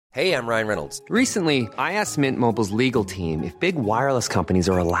Hey, I'm Ryan Reynolds. Recently, I asked Mint Mobile's legal team if big wireless companies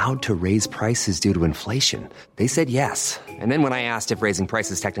are allowed to raise prices due to inflation. They said yes. And then when I asked if raising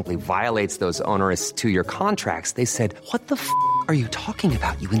prices technically violates those onerous two-year contracts, they said, "What the f*** are you talking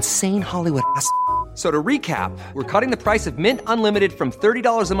about, you insane Hollywood ass?" So to recap, we're cutting the price of Mint Unlimited from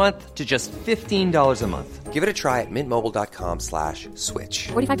 $30 a month to just $15 a month. Give it a try at mintmobile.com/switch.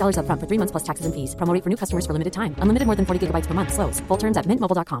 $45 up front for 3 months plus taxes and fees. Promo rate for new customers for limited time. Unlimited more than 40 gigabytes per month. Slows full terms at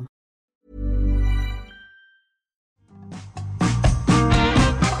mintmobile.com.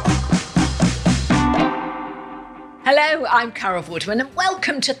 Hello, I'm Carol Woodman and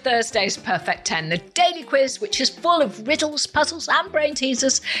welcome to Thursday's Perfect 10, the daily quiz which is full of riddles, puzzles and brain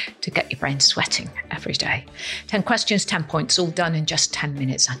teasers to get your brain sweating every day. 10 questions, 10 points, all done in just 10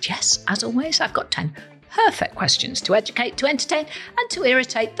 minutes. And yes, as always, I've got 10 perfect questions to educate, to entertain and to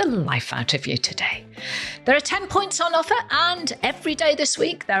irritate the life out of you today. There are 10 points on offer and every day this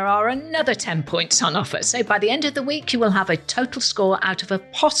week there are another 10 points on offer. So by the end of the week you will have a total score out of a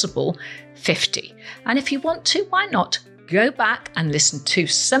possible 50. And if you want to, why not go back and listen to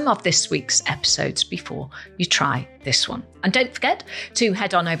some of this week's episodes before you try this one. And don't forget to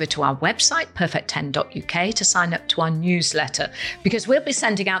head on over to our website, perfect10.uk, to sign up to our newsletter, because we'll be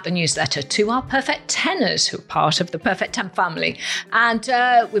sending out the newsletter to our Perfect Teners who are part of the Perfect 10 family. And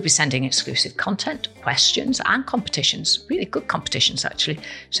we'll be sending exclusive content, questions and competitions, really good competitions actually,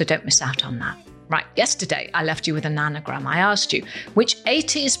 so don't miss out on that. Right, yesterday I left you with an anagram. I asked you, which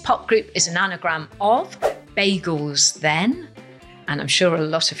 80s pop group is an anagram of Bagels Then? And I'm sure a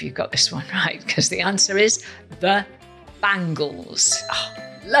lot of you got this one right, because the answer is the Bangles. Oh,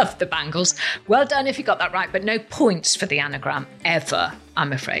 love the Bangles. Well done if you got that right, but no points for the anagram ever,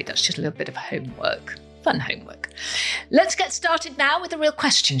 I'm afraid. That's just a little bit of homework. Fun homework. Let's get started now with the real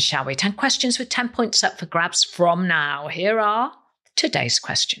questions, shall we? 10 questions with 10 points up for grabs from now. Here are today's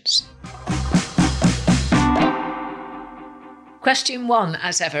questions. Question 1,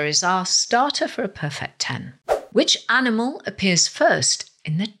 as ever, is our starter for a perfect 10. Which animal appears first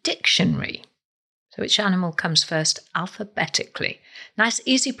in the dictionary? So which animal comes first alphabetically? Nice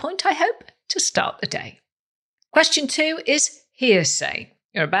easy point, I hope, to start the day. Question 2 is hearsay.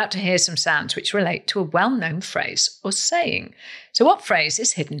 You're about to hear some sounds which relate to a well-known phrase or saying. So what phrase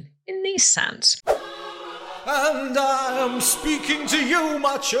is hidden in these sounds? And I am speaking to you,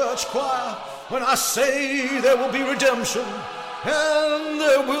 my church choir, when I say there will be redemption, and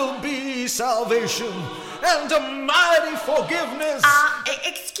there will be salvation, and a mighty forgiveness.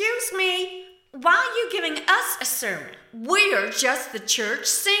 Excuse me, why are you giving us a sermon? We're just the church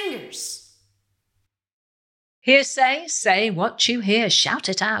singers. Hearsay, say what you hear, shout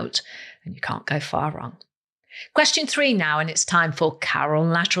it out, and you can't go far wrong. Question 3 now, and it's time for Carol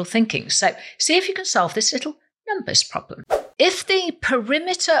lateral thinking. So see if you can solve this little numbers problem. If the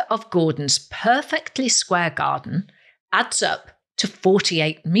perimeter of Gordon's perfectly square garden adds up to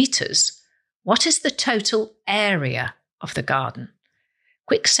 48 metres, what is the total area of the garden?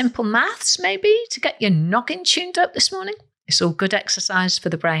 Quick, simple maths, maybe, to get your noggin tuned up this morning? It's all good exercise for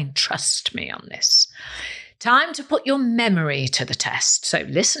the brain, trust me on this. Time to put your memory to the test, so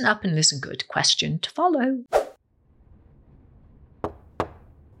listen up and listen good. Question to follow.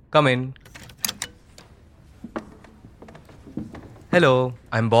 Come in. Hello,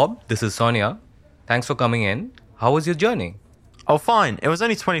 I'm Bob. This is Sonia. Thanks for coming in. How was your journey? Oh, fine. It was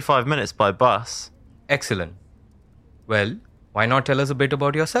only 25 minutes by bus. Excellent. Well, why not tell us a bit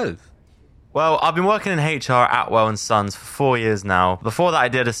about yourself? Well, I've been working in HR at Atwell & Sons for 4 years now. Before that, I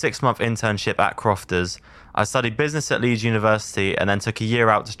did a 6-month internship at Crofters. I studied business at Leeds University and then took a year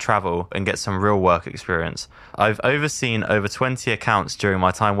out to travel and get some real work experience. I've overseen over 20 accounts during my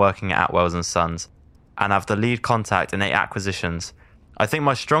time working at Atwell & Sons, and have the lead contact in 8 acquisitions. I think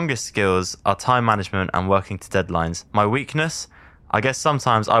my strongest skills are time management and working to deadlines. My weakness? I guess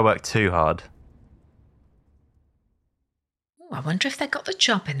sometimes I work too hard. I wonder if they got the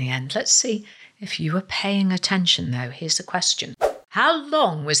job in the end. Let's see if you were paying attention, though. Here's the question. How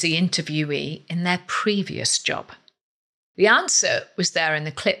long was the interviewee in their previous job? The answer was there in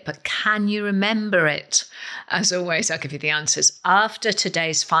the clip, but can you remember it? As always, I'll give you the answers after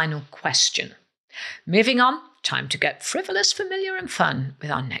today's final question. Moving on, time to get frivolous, familiar and fun with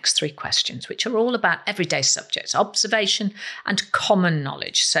our next 3 questions, which are all about everyday subjects, observation and common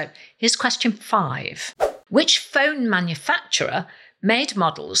knowledge. So here's question 5. Which phone manufacturer made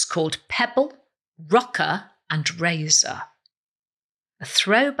models called Pebble, Rocker and Razor? A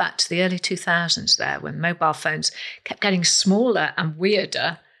throwback to the early 2000s there, when mobile phones kept getting smaller and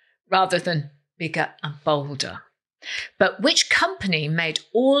weirder rather than bigger and bolder. But which company made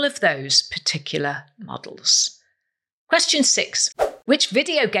all of those particular models? Question 6. Which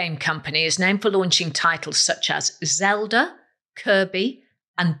video game company is known for launching titles such as Zelda, Kirby,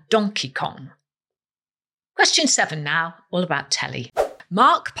 and Donkey Kong? Question 7 now, all about telly.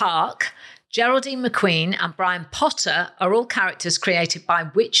 Mark Park, Geraldine McQueen, and Brian Potter are all characters created by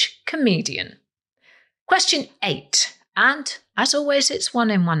which comedian? Question 8. And, as always, it's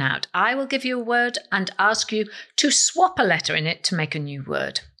one in, one out. I will give you a word and ask you to swap a letter in it to make a new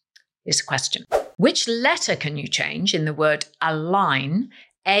word. Here's a question. Which letter can you change in the word align,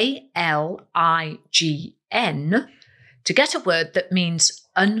 A-L-I-G-N, to get a word that means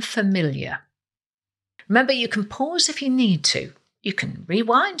unfamiliar? Remember, you can pause if you need to. You can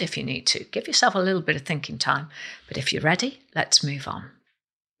rewind if you need to. Give yourself a little bit of thinking time. But if you're ready, let's move on.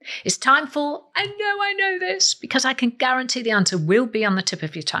 It's time for I know this, because I can guarantee the answer will be on the tip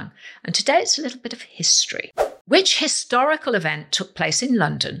of your tongue. And today it's a little bit of history. Which historical event took place in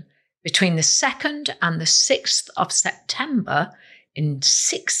London between the 2nd and the 6th of September in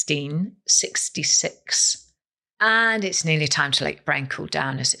 1666? And it's nearly time to let your brain cool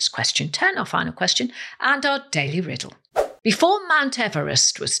down, as it's question 10, our final question, and our daily riddle. Before Mount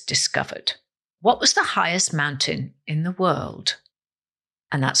Everest was discovered, what was the highest mountain in the world?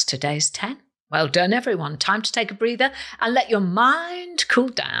 And that's today's 10. Well done, everyone. Time to take a breather and let your mind cool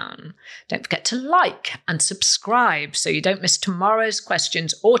down. Don't forget to like and subscribe so you don't miss tomorrow's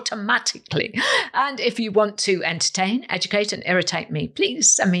questions automatically. And if you want to entertain, educate, and irritate me,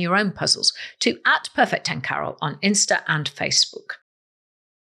 please send me your own puzzles to @Perfect10Carol on Insta and Facebook.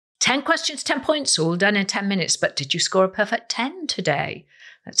 10 questions, 10 points, all done in 10 minutes. But did you score a perfect 10 today?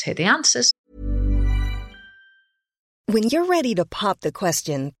 Let's hear the answers. When you're ready to pop the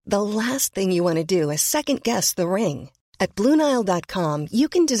question, the last thing you want to do is second-guess the ring. At BlueNile.com, you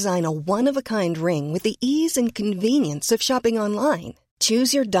can design a one-of-a-kind ring with the ease and convenience of shopping online.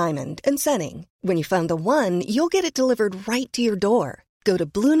 Choose your diamond and setting. When you find the one, you'll get it delivered right to your door. Go to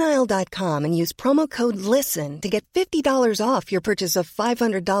BlueNile.com and use promo code LISTEN to get $50 off your purchase of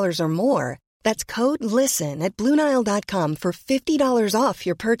 $500 or more. That's code LISTEN at BlueNile.com for $50 off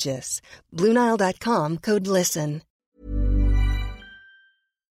your purchase. BlueNile.com, code LISTEN.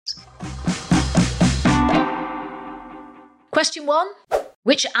 Question 1.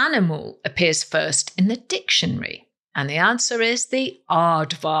 Which animal appears first in the dictionary? And the answer is the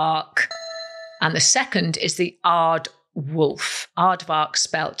aardvark. And the second is the aardwolf. Aardvark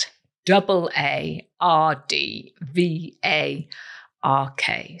spelt A-A-R-D-V-A-R-K.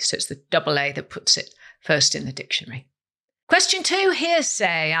 So it's the double A that puts it first in the dictionary. Question 2,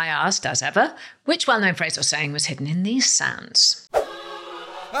 hearsay. I asked, as ever, which well-known phrase or saying was hidden in these sounds?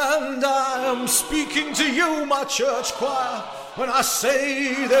 And I am speaking to you, my church choir, when I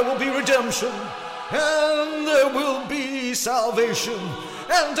say there will be redemption, and there will be salvation,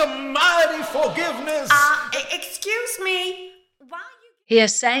 and a mighty forgiveness. Excuse me. Why you...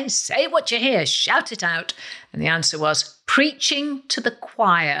 Hearsay, say what you hear, shout it out. And the answer was preaching to the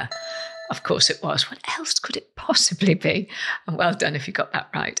choir. Of course it was. What else could it possibly be? And well done if you got that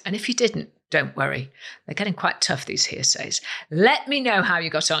right. And if you didn't, don't worry. They're getting quite tough, these hearsays. Let me know how you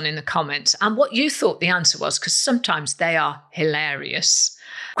got on in the comments and what you thought the answer was, because sometimes they are hilarious.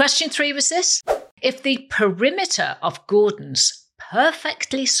 Question 3 was this. If the perimeter of Gordon's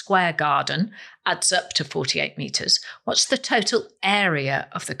perfectly square garden adds up to 48 metres, what's the total area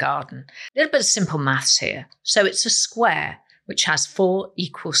of the garden? A little bit of simple maths here. So it's a square which has 4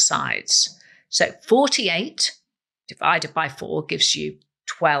 equal sides. So 48 divided by 4 gives you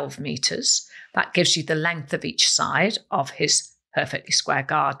 12 metres. That gives you the length of each side of his perfectly square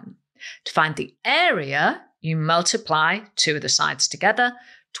garden. To find the area, you multiply 2 of the sides together.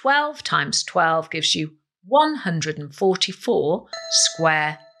 12 times 12 gives you 144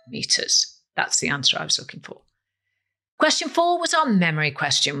 square metres. That's the answer I was looking for. Question 4 was our memory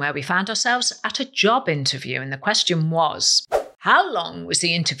question, where we found ourselves at a job interview, and the question was, how long was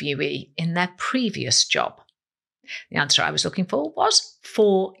the interviewee in their previous job? The answer I was looking for was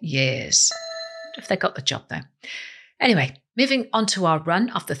 4 years. I wonder if they got the job though. Anyway, moving on to our run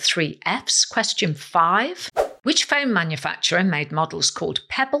of the 3 Fs. Question 5. Which phone manufacturer made models called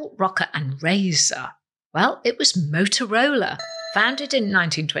Pebble, Rocker and Razor? Well, it was Motorola. Founded in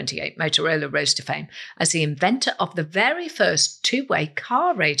 1928, Motorola rose to fame as the inventor of the very first two-way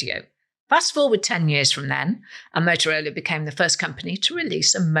car radio. Fast forward 10 years from then, and Motorola became the first company to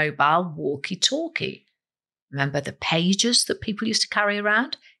release a mobile walkie-talkie. Remember the pagers that people used to carry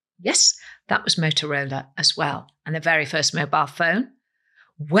around? Yes, that was Motorola as well. And the very first mobile phone?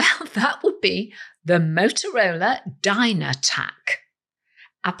 Well, that would be the Motorola Dynatac.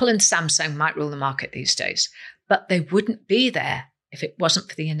 Apple and Samsung might rule the market these days, but they wouldn't be there if it wasn't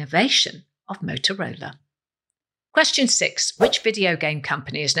for the innovation of Motorola. Question 6. Which video game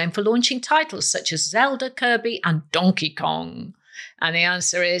company is known for launching titles such as Zelda, Kirby, and Donkey Kong? And the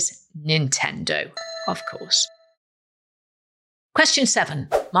answer is Nintendo, of course. Question 7.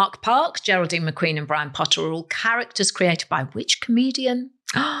 Mark Park, Geraldine, McQueen, and Brian Potter are all characters created by which comedian?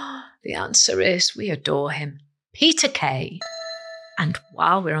 The answer is, we adore him, Peter Kay. And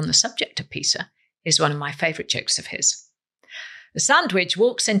while we're on the subject of Peter, here's one of my favourite jokes of his. A sandwich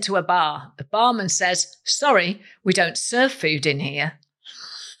walks into a bar. The barman says, "Sorry, we don't serve food in here."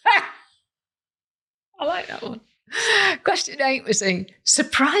 I like that one. Question 8 was a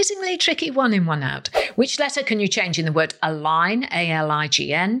surprisingly tricky one in, one out. Which letter can you change in the word align,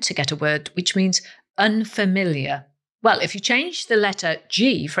 A-L-I-G-N, to get a word which means unfamiliar? Well, if you change the letter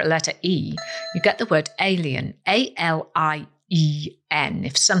G for a letter E, you get the word alien, A-L-I-E-N.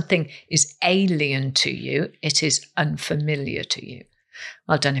 If something is alien to you, it is unfamiliar to you.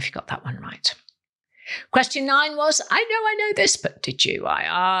 Well done if you got that one right. Question 9 was, I know this, but did you? I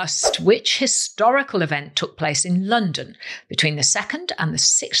asked, which historical event took place in London between the 2nd and the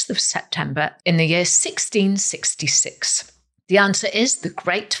 6th of September in the year 1666? The answer is the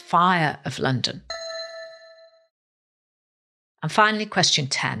Great Fire of London. And finally, question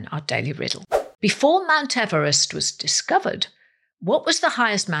 10, our daily riddle. Before Mount Everest was discovered, what was the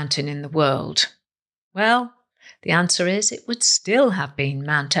highest mountain in the world? Well, the answer is it would still have been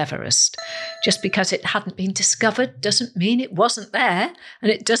Mount Everest. Just because it hadn't been discovered doesn't mean it wasn't there,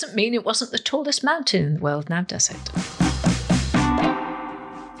 and it doesn't mean it wasn't the tallest mountain in the world now, does it?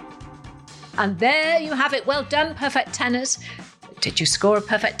 And there you have it. Well done, perfect tenors. Did you score a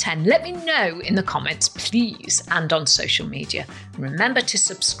perfect 10? Let me know in the comments, please, and on social media. And remember to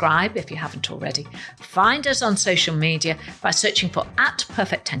subscribe if you haven't already. Find us on social media by searching for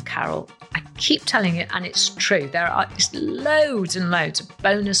 @Perfect10Carol. I keep telling you, and it's true, there are loads and loads of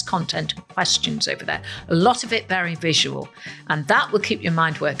bonus content and questions over there. A lot of it very visual, and that will keep your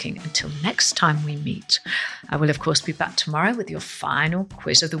mind working until next time we meet. I will, of course, be back tomorrow with your final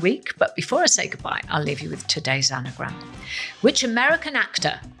quiz of the week. But before I say goodbye, I'll leave you with today's anagram. Which American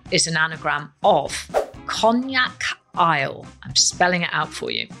actor is an anagram of Cognac Isle? I'm spelling it out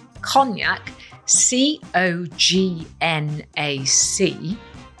for you. Cognac, C-O-G-N-A-C,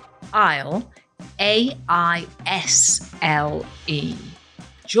 Isle, A-I-S-L-E.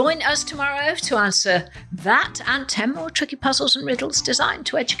 Join us tomorrow to answer that and 10 more tricky puzzles and riddles designed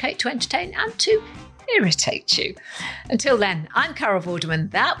to educate, to entertain, and to irritate you. Until then, I'm Carol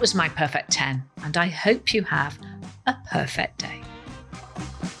Vorderman. That was my perfect 10, and I hope you have a perfect day.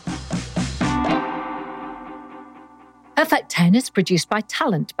 Perfect 10 is produced by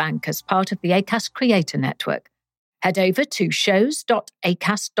Talent Bank as part of the Acast Creator Network. Head over to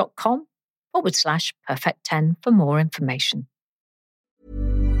shows.acast.com/perfect10 for more information.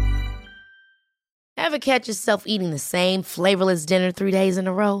 Ever catch yourself eating the same flavorless dinner 3 days in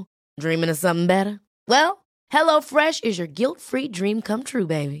a row? Dreaming of something better? Well, HelloFresh is your guilt-free dream come true,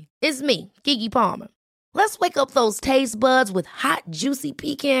 baby. It's me, Keke Palmer. Let's wake up those taste buds with hot, juicy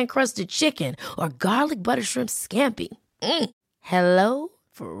pecan-crusted chicken or garlic butter shrimp scampi. Hello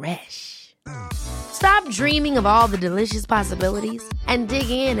Fresh. Stop dreaming of all the delicious possibilities and dig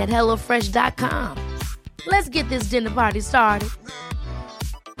in at HelloFresh.com. Let's get this dinner party started.